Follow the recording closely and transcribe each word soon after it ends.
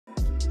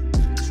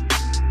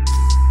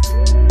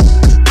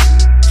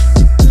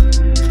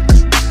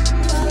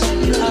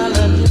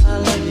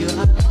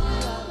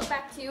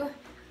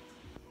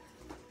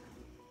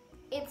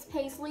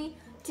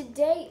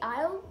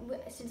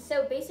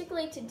So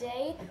basically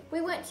today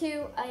we went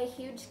to a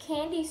huge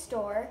candy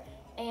store,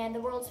 and the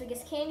world's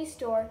biggest candy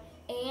store,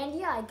 and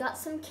yeah, I got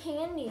some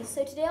candy.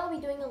 So today I'll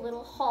be doing a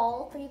little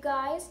haul for you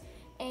guys,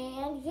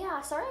 and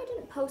yeah, sorry I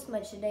didn't post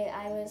much today.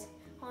 I was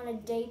on a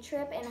day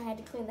trip and I had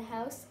to clean the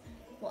house.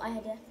 Well, I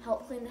had to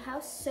help clean the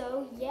house,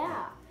 so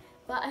yeah.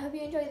 But I hope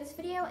you enjoyed this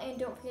video, and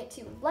don't forget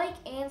to like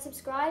and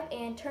subscribe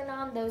and turn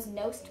on those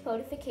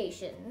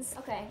notifications.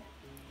 Okay,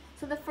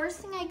 so the first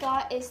thing I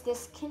got is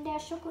this Kinder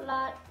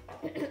Schokolade,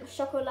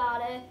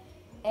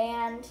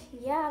 and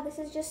yeah, this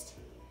is just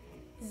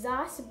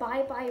Zas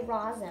Bye Bye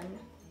Rasen.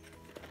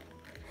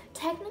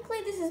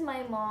 Technically this is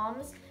my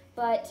mom's,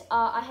 but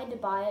I had to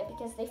buy it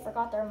because they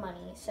forgot their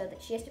money, so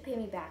that she has to pay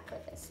me back for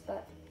this.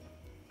 But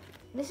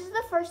this is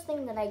the first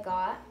thing that I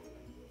got.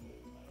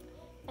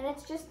 And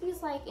it's just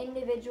these like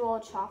individual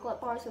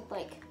chocolate bars with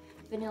like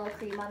vanilla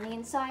cream on the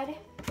inside.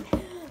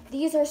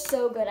 These are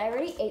so good. I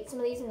already ate some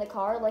of these in the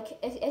car. Like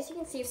as you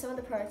can see, if some of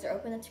the products are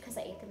open, that's because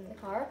I ate them in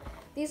the car.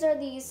 These are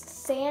these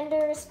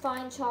Sanders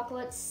Fine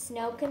Chocolates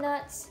Snow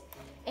Nuts.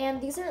 And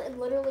these are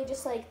literally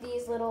just like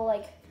these little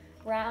like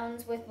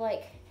rounds with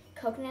like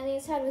coconut on the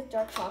inside with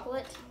dark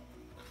chocolate.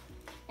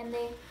 And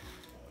they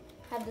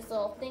have this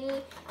little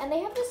thingy, and they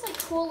have this like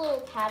cool little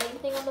padding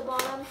thing on the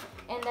bottom,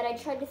 and that I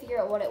tried to figure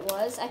out what it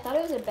was. I thought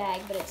it was a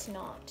bag, but it's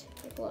not.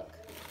 Like, look.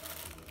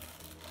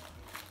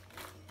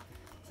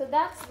 So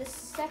that's the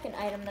second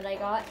item that I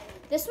got.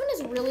 This one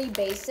is really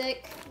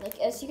basic. Like,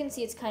 as you can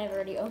see, it's kind of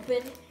already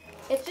open.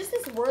 It's just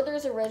this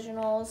Werther's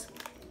Originals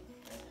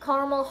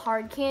caramel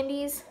hard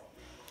candies.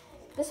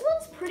 This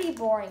one's pretty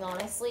boring,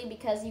 honestly,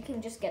 because you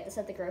can just get this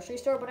at the grocery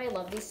store, but I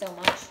love these so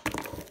much.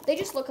 They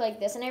just look like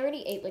this, and I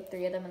already ate like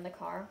 3 of them in the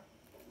car.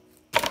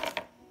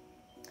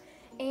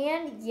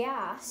 And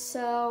yeah,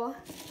 so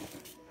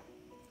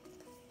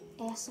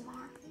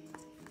ASMR.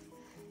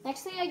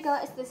 Next thing I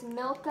got is this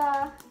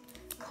Milka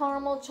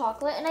caramel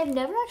chocolate, and I've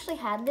never actually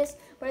had this,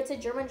 but it's a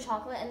German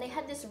chocolate, and they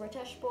had this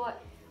Rittersport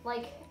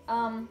like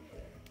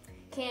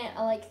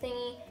like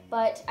thingy,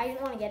 but I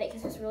didn't want to get it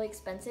because it was really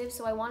expensive,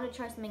 so I wanted to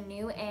try something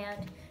new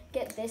and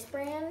get this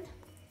brand.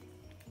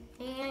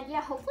 And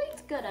yeah, hopefully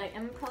it's good.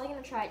 I'm probably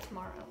gonna try it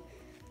tomorrow.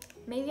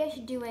 Maybe I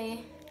should do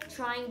a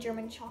trying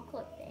German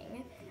chocolate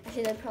thing.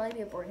 Actually, that'd probably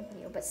be a boring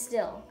video, but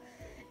still.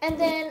 And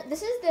then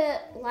this is the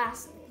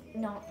last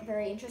not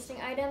very interesting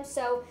item.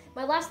 So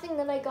my last thing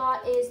that I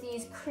got is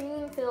these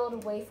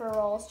cream-filled wafer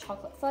rolls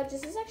chocolate fudge.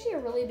 This is actually a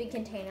really big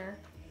container,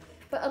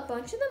 but a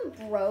bunch of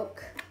them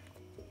broke.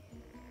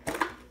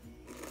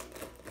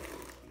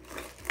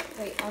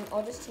 Wait,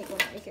 I'll just take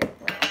one out of here.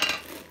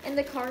 In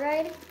the car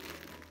ride,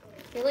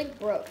 they like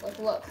broke. Like,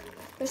 look,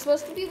 they're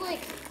supposed to be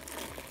like,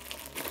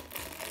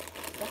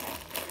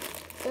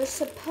 they're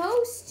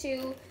supposed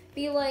to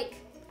be like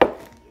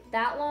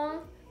that long,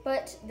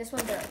 but this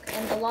one broke,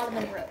 and a lot of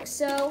them broke.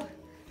 So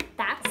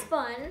that's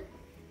fun.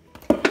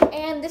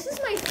 And this is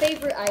my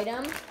favorite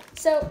item.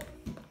 So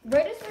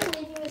right as we were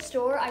leaving the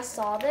store, I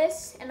saw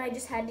this, and I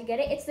just had to get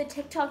it. It's the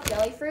TikTok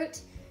Jelly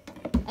Fruit.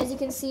 As you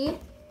can see,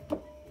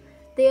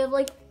 they have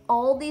like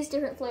all these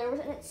different flavors,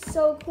 and it's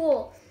so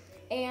cool.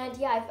 And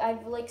yeah,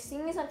 I've like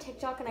seen these on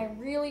TikTok, and I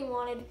really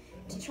wanted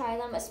to try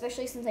them,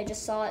 especially since I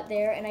just saw it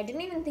there, and I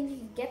didn't even think you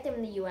could get them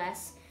in the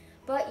US.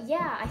 But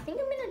yeah, I think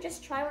I'm gonna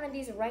just try one of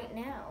these right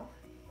now.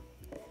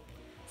 So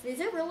these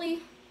are really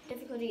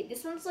difficult to eat.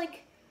 This one's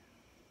like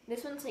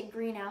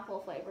green apple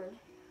flavored.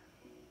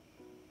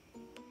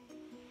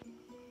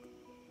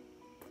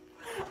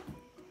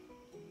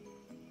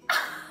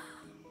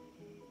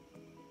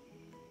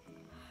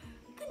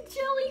 The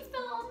jelly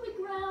fell on the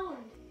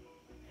ground.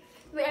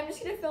 Wait, I'm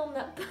just gonna film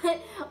that,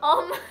 but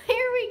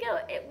here we go.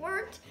 It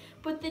worked,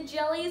 but the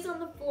jelly is on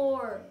the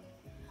floor.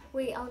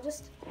 Wait,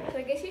 so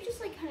I guess you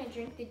just like kind of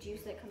drink the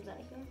juice that comes out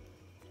of here.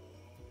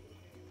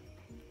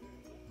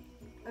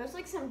 There's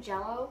like some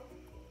Jello,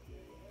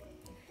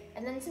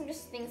 and then some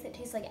just things that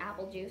taste like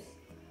apple juice.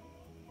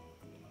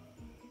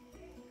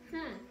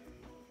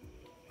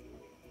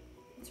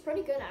 It's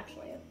pretty good,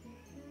 actually.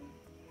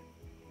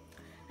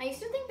 I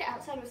used to think the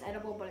outside was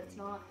edible, but it's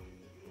not.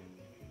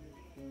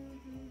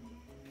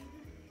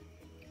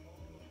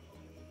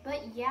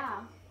 But yeah,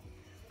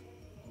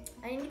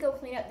 I need to go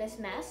clean up this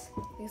mess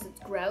because it's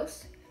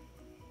gross.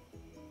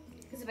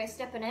 Because if I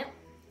step in it,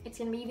 it's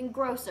gonna be even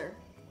grosser.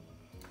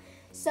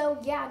 So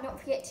yeah, don't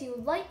forget to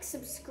like,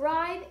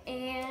 subscribe,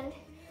 and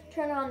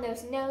turn on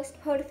those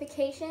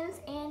notifications,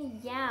 and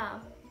yeah.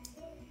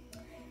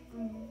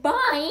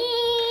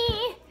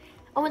 Bye!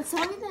 Oh, and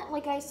something that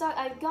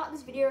I got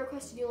this video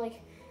request to do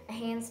like a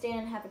handstand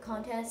and have a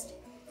contest.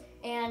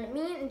 And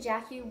me and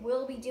Jackie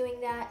will be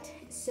doing that,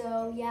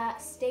 so yeah,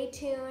 stay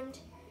tuned.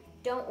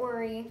 Don't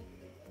worry,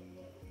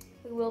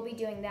 we will be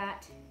doing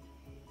that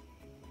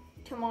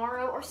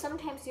tomorrow or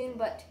sometime soon,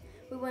 but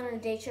we went on a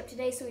day trip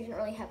today, so we didn't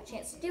really have a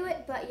chance to do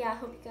it. But yeah, I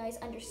hope you guys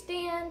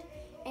understand,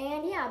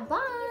 and yeah,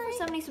 bye! For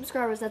 70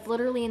 subscribers, that's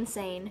literally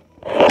insane.